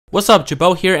What's up,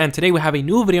 Jabot here, and today we have a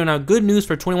new video. Now, good news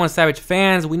for 21 Savage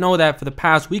fans. We know that for the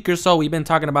past week or so, we've been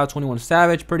talking about 21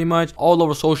 Savage pretty much all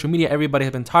over social media. Everybody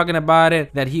has been talking about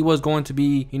it, that he was going to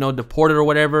be, deported or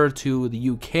whatever to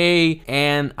the UK,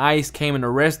 and ICE came and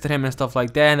arrested him and stuff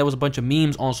like that. And there was a bunch of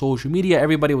memes on social media.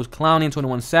 Everybody was clowning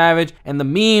 21 Savage, and the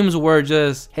memes were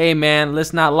just, hey man,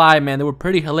 let's not lie, man, they were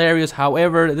pretty hilarious.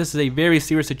 However, this is a very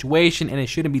serious situation and it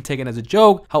shouldn't be taken as a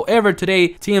joke. However,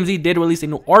 today TMZ did release a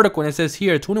new article, and it says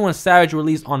here 21 Savage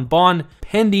released on bond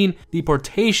pending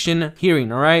deportation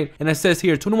hearing. All right, and it says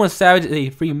here 21 Savage is a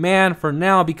free man for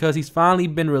now because he's finally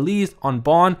been released on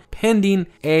bond pending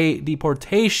a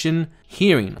deportation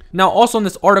hearing. Now, also in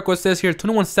this article, it says here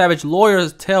 21 Savage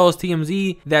lawyers tells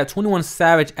TMZ that 21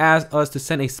 Savage asked us to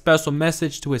send a special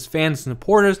message to his fans and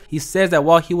supporters. He says that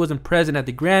while he wasn't present at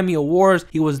the Grammy Awards,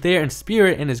 he was there in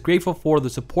spirit and is grateful for the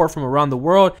support from around the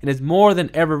world and is more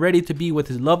than ever ready to be with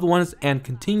his loved ones and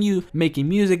continue making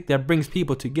music that brings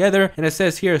people together. And it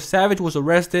says here Savage was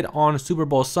arrested on Super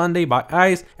Bowl Sunday by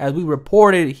ICE. As we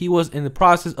reported, he was in the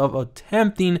process of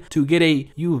attempting to get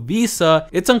a U visa.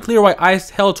 It's unclear why ICE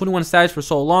held 21 Savage for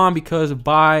so long, because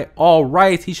by all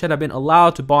rights he should have been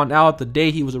allowed to bond out the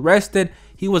day he was arrested.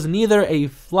 He was neither a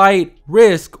flight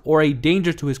risk or a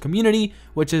danger to his community,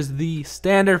 which is the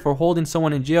standard for holding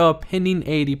someone in jail pending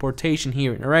a deportation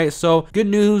hearing. All right, so good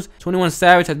news, 21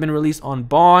 Savage has been released on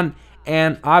bond,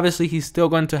 and obviously he's still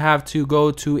going to have to go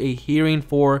to a hearing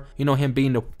for him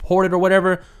being deported or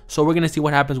whatever. So we're gonna see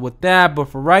what happens with that. But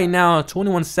for right now,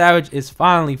 21 Savage is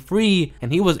finally free,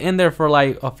 and he was in there for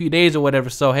like a few days or whatever.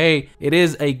 So hey, it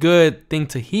is a good thing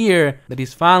to hear that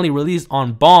he's finally released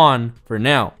on bond for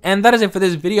now. And that is it for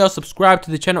this video. Subscribe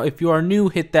to the channel if you are new.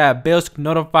 Hit that bell to get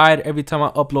notified every time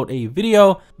I upload a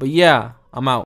video. But yeah, I'm out.